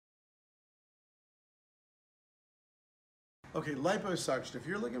Okay, liposuction. If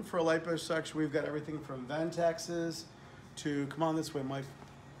you're looking for a liposuction, we've got everything from Ventexes to, come on this way, Mike.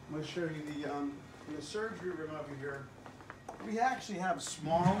 I'm going to show you in the surgery room over here. We actually have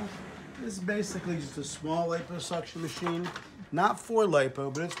small, this is basically just a small liposuction machine. Not for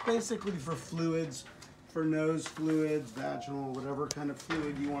lipo, but it's basically for fluids, for nose fluids, vaginal, whatever kind of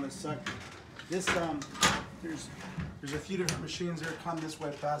fluid you want to suck. This, there's a few different machines there. Come this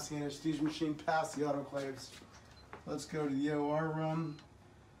way, past the anesthesia machine, past the autoclaves. Let's go to the OR room.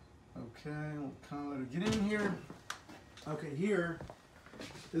 Okay, we'll kind of get in here. Okay, here,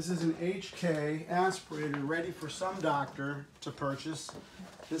 this is an HK aspirator ready for some doctor to purchase.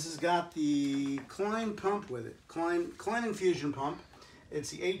 This has got the Klein pump with it, Klein infusion pump. It's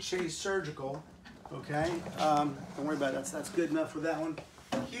the HK surgical, okay? Don't worry about it, that's good enough for that one.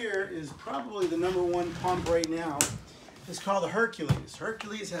 Here is probably the #1 pump right now. It's called the Hercules.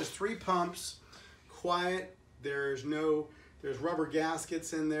 Hercules has 3 pumps, quiet. There's rubber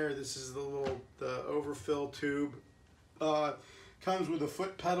gaskets in there. This is the overfill tube. Comes with the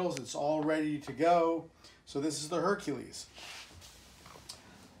foot pedals. It's all ready to go. So this is the Hercules.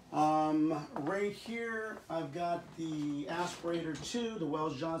 Right here, I've got the Aspirator 2, the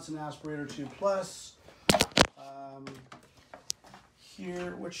Wells Johnson Aspirator 2 Plus.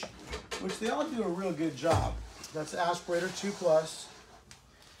 Here, which they all do a real good job. That's Aspirator 2 Plus.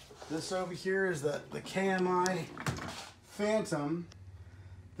 This over here is the KMI Phantom.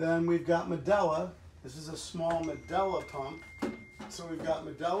 Then we've got Medela. This is a small Medela pump. So we've got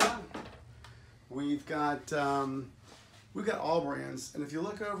Medela. We've got all brands. And if you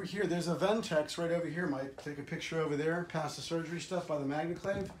look over here, there's a Ventex right over here. Mike, take a picture over there, past the surgery stuff by the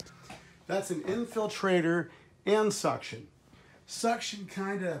Autoclave. That's an infiltrator and suction. Suction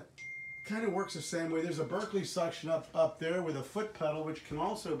kind of works the same way. There's a Berkeley suction up there with a foot pedal, which can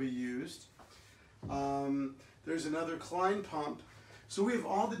also be used. There's another Klein pump. So we have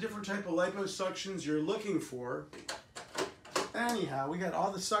all the different type of liposuctions you're looking for. Anyhow, we got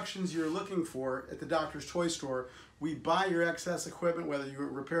all the suctions you're looking for at the doctor's toy store. We buy your excess equipment, whether you're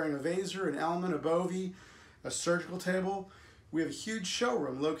repairing a Vaser, an Element, a Bovie, a surgical table. We have a huge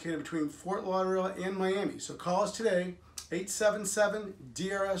showroom located between Fort Lauderdale and Miami. So call us today,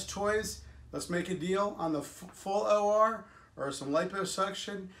 877-DRS-TOYS. Let's make a deal on the full OR or some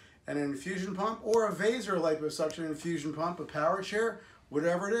liposuction and an infusion pump, or a Vaser liposuction infusion pump, a power chair,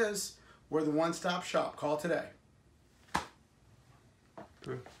 whatever it is. We're the one-stop shop. Call today.